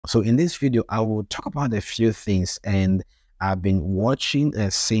So in this video, I will talk about a few things, and I've been watching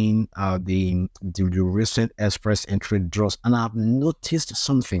and seeing the recent express entry draws, and I've noticed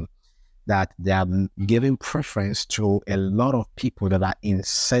something that they are giving preference to a lot of people that are in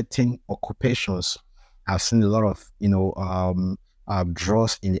certain occupations. I've seen a lot of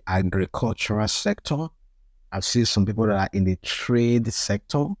draws in the agricultural sector. I've seen some people that are in the trade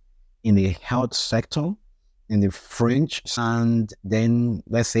sector, in the health sector, in the French, and then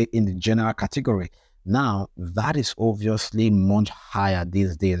let's say in the general category. Now, that is obviously much higher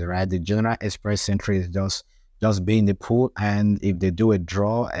these days, right? The general express entry is just being the pool, and if they do a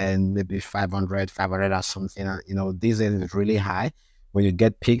draw and maybe 500 or something, these days is really high. When you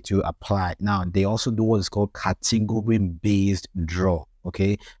get picked, you apply. Now, they also do what is called category-based draw,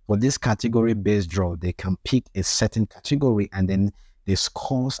 okay? For this category-based draw, they can pick a certain category, and then the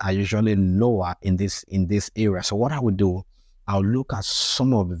scores are usually lower in this area. So what I would do, I'll look at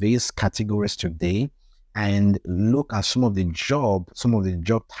some of these categories today and look at some of the job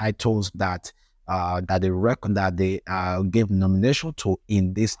titles that they give nomination to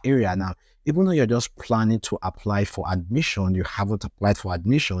in this area. Now, even though you're just planning to apply for admission, you haven't applied for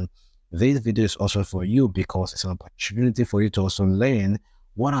admission, this video is also for you, because it's an opportunity for you to also learn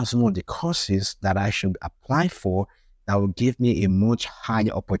what are some of the courses that I should apply for that will give me a much higher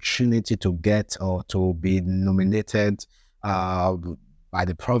opportunity to get or to be nominated by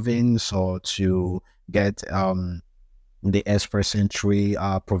the province, or to get the express entry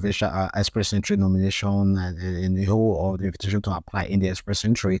provincial express entry nomination, and the whole, or the invitation to apply in the express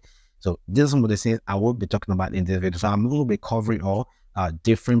entry. So these are some of the things I will be talking about in this video. So I'm going to be covering all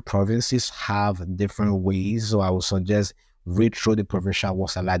different provinces have different ways. So I would suggest read through the provincial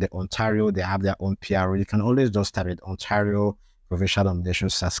website, like the Ontario, they have their own PR. You can always just start with Ontario, provincial nomination,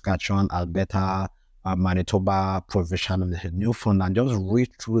 Saskatchewan, Alberta, Manitoba, provincial nomination, Newfoundland. Just read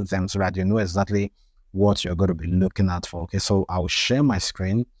through them so that you know exactly what you're going to be looking at for. Okay, so I'll share my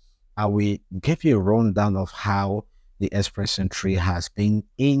screen. I will give you a rundown of how the express entry has been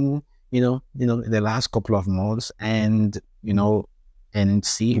in the last couple of months, and and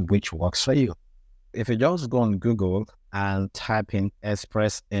see which works for you. If you just go on Google and type in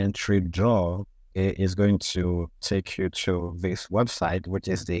express entry draw, it is going to take you to this website, which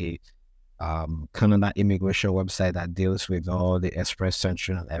is the Canada immigration website that deals with all the express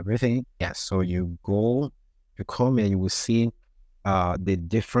entry and everything. Yeah, so you come here, you will see the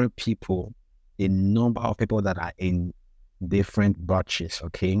different people, the number of people that are in different batches.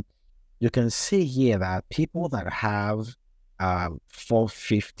 Okay, you can see here that people that have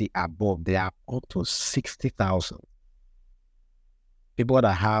 450 above, they are up to 60,000. People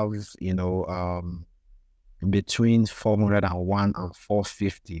that have between 401 and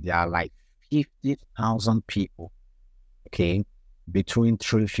 450, they are like 50,000 people. Okay, between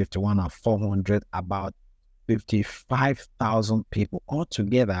 351 and 400, about 55,000 people.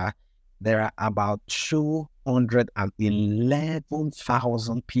 Altogether, there are about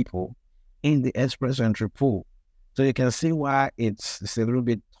 211,000 people in the express entry pool. So you can see why it's a little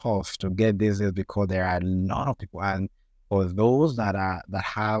bit tough to get this, is because there are a lot of people, and for those that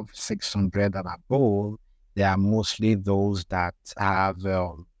have 600 and above, they are mostly those that have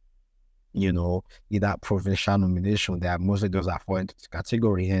either provincial nomination. They are mostly those that fall into this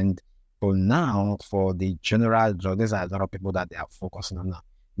category. And for now, for the general draw, there's a lot of people that they are focusing on now.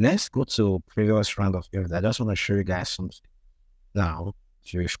 Let's go to previous round of events. I just want to show you guys something. Now,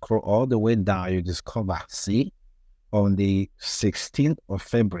 if you scroll all the way down, you discover, see, on the 16th of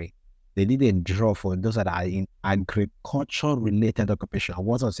February, they did a draw for those that are in agriculture-related occupation.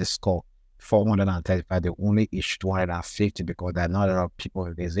 What was the score? 435. They only issued 250 because there are not a lot of people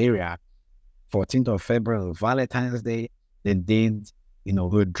in this area. 14th of February, Valentine's Day, they did,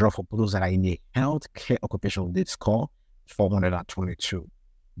 a draw for those that are in the healthcare occupation. They score 422.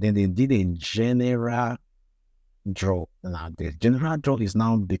 Then they did a general draw. Now, the general draw is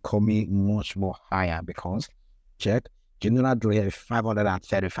now becoming much more higher, because check, general draw here is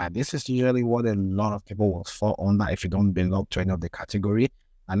 535. This is usually what a lot of people will fall under if you don't belong to any of the category.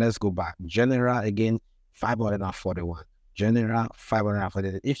 And let's go back. General again, 541. General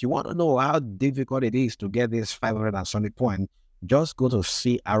 540. If you want to know how difficult it is to get this 570 points, just go to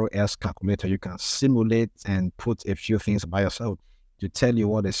CRS calculator. You can simulate and put a few things by yourself to tell you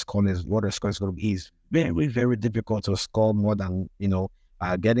what the score is. What the score is going to be. It's very, very difficult to score more than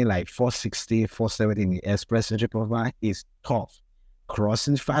getting like 460, 470 in the express entry profile is tough.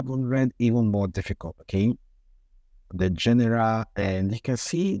 Crossing 500 even more difficult. Okay, the general, and you can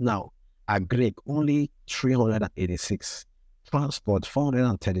see now, Greek only 386, transport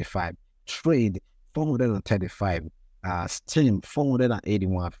 435, trade 435, STEM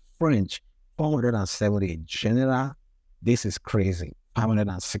 481, French 470, general. This is crazy,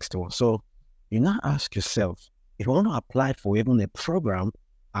 561. So you now ask yourself, if you want to apply for even a program,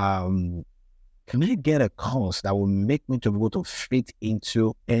 can I get a course that will make me to be able to fit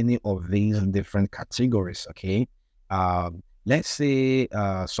into any of these different categories? Okay. Let's say,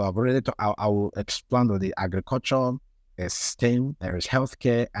 so I've already I will expand on the agriculture, there's STEM, there is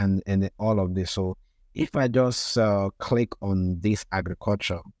healthcare, and all of this. So if I just click on this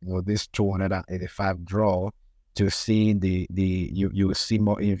agriculture, this 285 draw to see you will see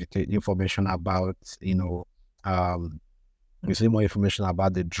more information about, you see more information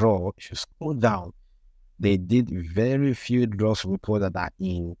about the draw. If you scroll down, they did very few draws report that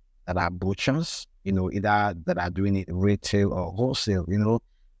are butchers, either that are doing it retail or wholesale.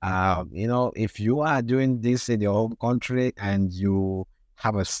 If you are doing this in your home country and you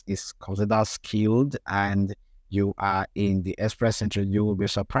have is considered skilled and you are in the express center, you will be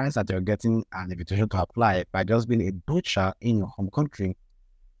surprised that you're getting an invitation to apply by just being a butcher in your home country.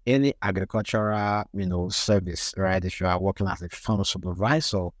 Any agricultural, service, right? If you are working as a farm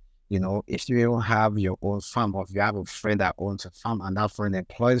supervisor, if you don't have your own farm, or if you have a friend that owns a farm and that friend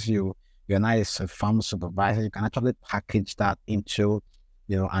employs you, you're not a farm supervisor, you can actually package that into,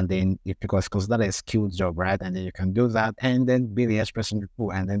 and then because that is a skilled job, right? And then you can do that and then be the express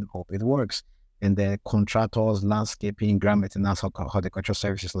people and then hope it works. And then contractors, landscaping, ground maintenance, horticultural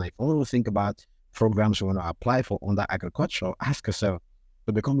services. Like, when you think about programs you want to apply for under agriculture, ask yourself,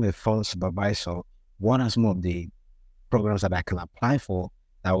 to become a farm supervisor, what are some of the programs that I can apply for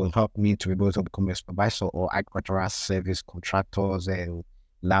that will help me to be able to become a supervisor or agricultural service contractors and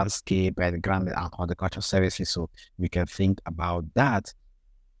landscape and ground and horticultural services? So we can think about that.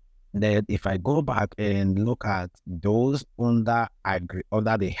 Then if I go back and look at those under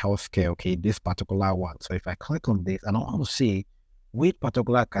the healthcare, okay, this particular one. So if I click on this, I don't want to see which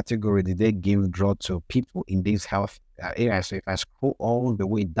particular category did they give draw to people in this health area. So if I scroll all the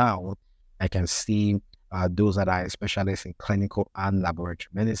way down, I can see those that are specialists in clinical and laboratory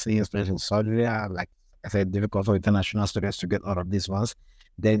medicine, especially in surgery. Like I said, difficult for international students to get out of these ones.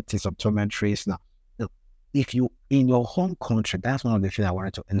 Dentists, optometrists. Now, if you in your home country, that's one of the things I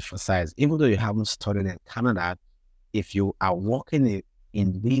wanted to emphasize. Even though you haven't studied in Canada, if you are working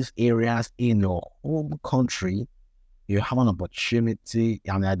in these areas in your home country, you have an opportunity,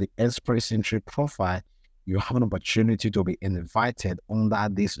 and at the express entry profile, you have an opportunity to be invited under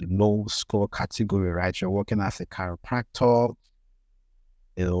this low score category, right? You're working as a chiropractor,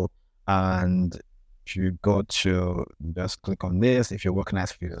 and if you go to, just click on this, if you're working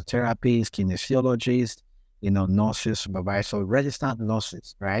as a physiotherapist, kinesiologist, nurses, supervisor, registered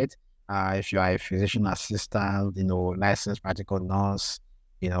nurses, right? If you are a physician assistant, licensed practical nurse,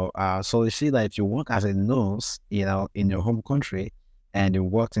 so you see that if you work as a nurse, in your home country, and you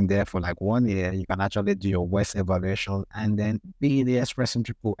worked in there for like 1 year, you can actually do your West evaluation and then be the express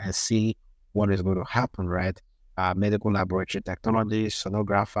entry pool and see what is going to happen, right? Medical laboratory technologist,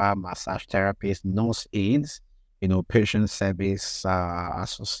 sonographer, massage therapist, nurse aides, patient service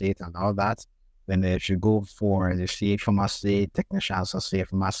associate and all that. Then if you go for the CA pharmacy, technician associate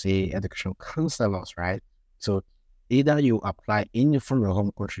pharmacy, educational counselors, right? So either you apply from your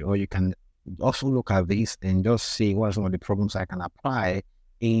home country, or you can also look at this and just see what are some of the programs I can apply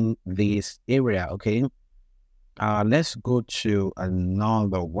in this area. Okay. Let's go to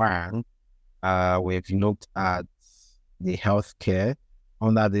another one. We've looked at the healthcare.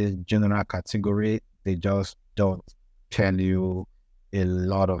 Under the general category, they just don't tell you a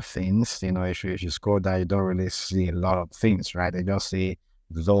lot of things. If you scroll down, you don't really see a lot of things, right? They just say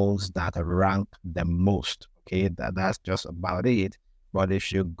those that rank the most. Okay, that's just about it. But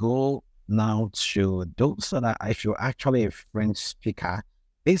if you go now to those that if you're actually a French speaker,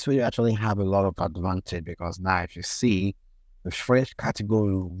 this will actually have a lot of advantage, because now if you see the French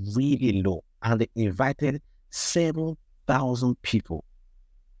category really low, and they invited 7,000 people.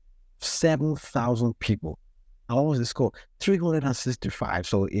 7,000 people. How was the score? 365.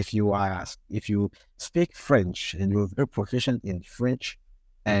 So if you speak French and you're very proficient in French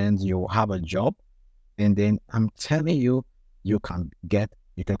and you have a job, and then I'm telling you, you can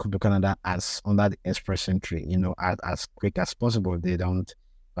come to Canada as under the express entry, as quick as possible. They don't,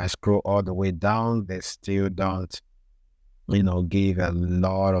 if I scroll all the way down, they still don't, give a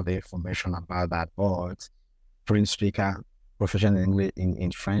lot of information about that. But French speaker, proficient in English,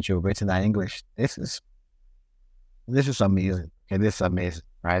 in French, you're written in English. This is amazing. Okay, this is amazing,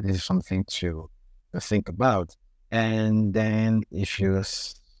 right? This is something to think about. And then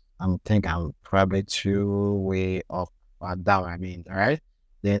I'm probably too way up or down. All right.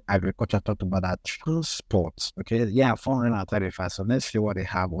 Then agriculture talked about that transport. Okay, yeah, 435. So let's see what they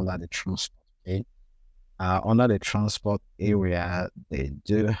have under the transport. Okay, under the transport area, they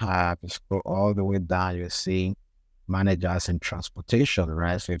do have, you scroll all the way down, you see managers in transportation,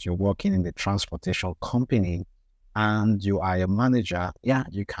 right? So if you're working in the transportation company and you are a manager, yeah,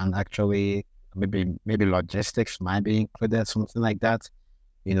 you can actually maybe logistics might be included, something like that.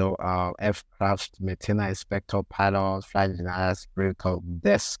 Aircraft maintenance inspector, pilots, flight engineers, critical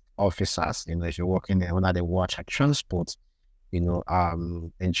desk officers. If you're working under the water transport,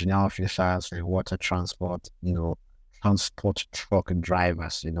 engineer officers in water transport, transport truck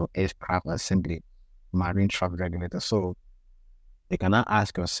drivers, aircraft assembly, marine traffic regulators. So you cannot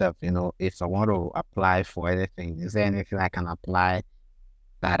ask yourself, if I want to apply for anything, is there anything I can apply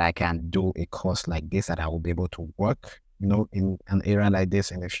that I can do a course like this that I will be able to work, in an area like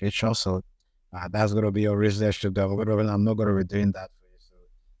this in the future? So that's going to be your research to do. I'm not going to be doing that for you. So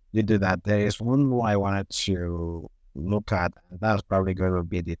you do that. There is one more I wanted to look at, and that's probably going to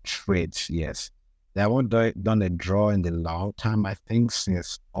be the trades. Yes. They haven't done a draw in the long time, I think,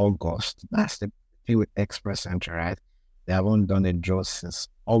 since August. That's the thing with Express Entry, right? They haven't done a draw since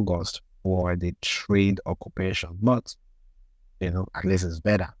August for the trade occupation. But at least it's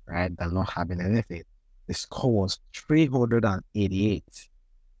better, right, than not having anything. The score was 388.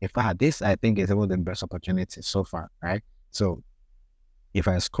 In fact, this I think is one of the best opportunities so far, right? So if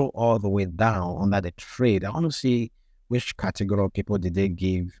I scroll all the way down under the trade, I want to see which category of people did they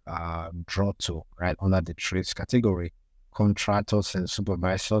give draw to, right? Under the trades category. Contractors and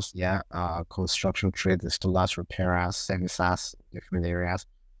supervisors, yeah, construction trades, installers, repairers, services, different areas.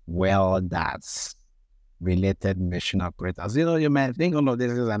 Well, that's related machine operators. You might think all of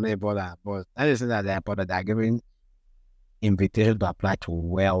this is an important, but that is that they're important. They're giving invitation to apply to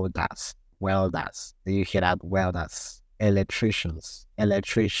welders. Welders. Do you hear that? Welders. Electricians.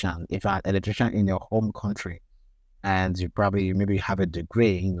 Electrician. If you're an electrician in your home country and you probably maybe have a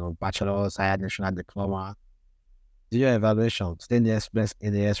degree, bachelor's, higher national diploma, do your evaluation, stay in the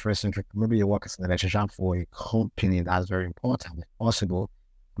express entry. Maybe you work as an electrician for a company. That's very important. If possible,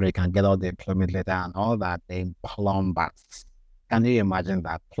 where you can get all the employment letter and all that. Then plumbers. Can you imagine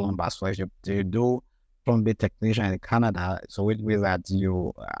that? Plumbers. So if you do plumbing technician in Canada, so it means that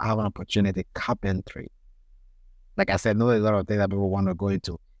you have an opportunity. Carpentry. Like I said, there's a lot of things that people want to go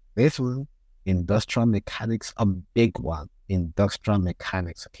into. This one, industrial mechanics, a big one. Industrial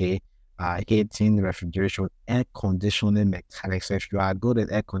mechanics, okay? Heating, refrigeration, air conditioning mechanics. So if you are good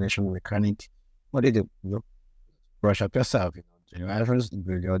at air conditioning mechanics, what do you do? Brush up yourself, do your reference, do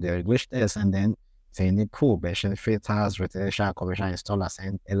the English test, and then say in the pool, basically fitters, residential, commercial installers,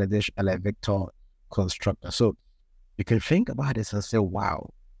 and elevator constructor. So you can think about this and say, wow,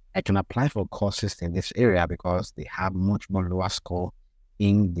 I can apply for courses in this area because they have much more lower score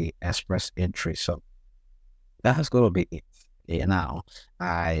in the express entry. So that's going to be it. Okay, now,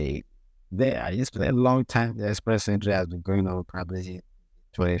 it's been a long time. The express entry has been going on probably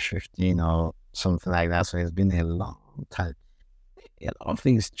 2015 or something like that. So it's been a long time. A lot of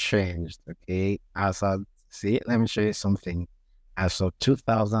things changed. Okay, as I see, let me show you something. As of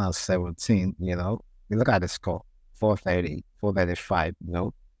 2017, you look at the score: 430, 435,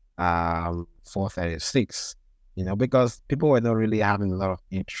 436. Because people were not really having a lot of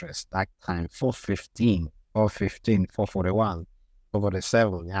interest that time. 415, 415, 441.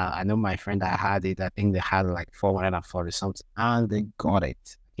 447. Yeah, I know my friend that had it. I think they had like 440 something, and they got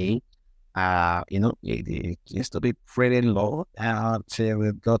it. Okay. It used to be pretty low until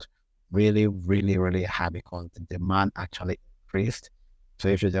it got really, really, really high because the demand actually increased. So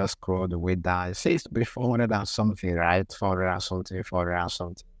if you just scroll the way down, it says to be 400 and something, right? 400 and something, 400 and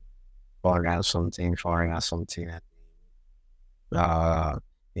something, 400 and something, 400 and something.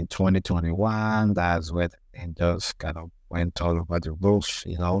 In 2021, that's where it just kind of went all over the roof,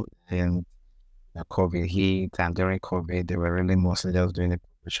 and the COVID hit, and during COVID, they were really mostly just doing it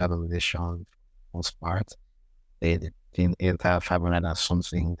shadowization for the most part. They did entire 500 or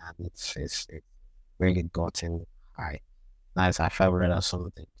something, and it's really gotten high. Now it's at 500 or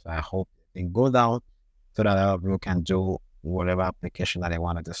something. So I hope it can go down so that other people can do whatever application that they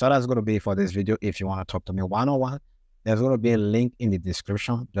want to do. So that's going to be for this video. If you want to talk to me one-on-one, there's going to be a link in the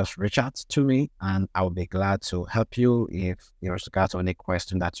description. Just reach out to me and I'll be glad to help you if there's got any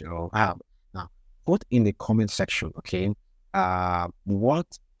question that you have. Now, put in the comment section, okay,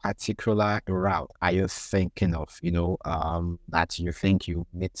 what particular route are you thinking of, that you think you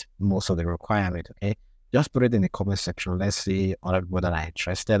meet most of the requirement, okay? Just put it in the comment section. Let's see other people that are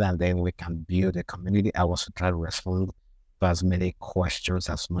interested, and then we can build a community. I will also try to respond to as many questions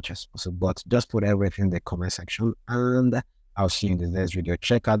as much as possible, but just put everything in the comment section, and I'll see you in the next video.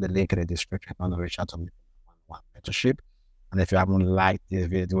 Check out the link in the description on the reach out to me for one mentorship. And if you haven't liked this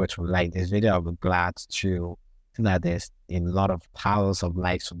video, I'll be glad to see that there's a lot of thousands of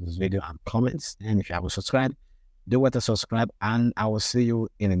likes on this video and comments. And if you haven't subscribed, do what to subscribe, and I will see you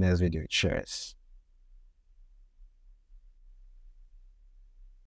in the next video. Cheers.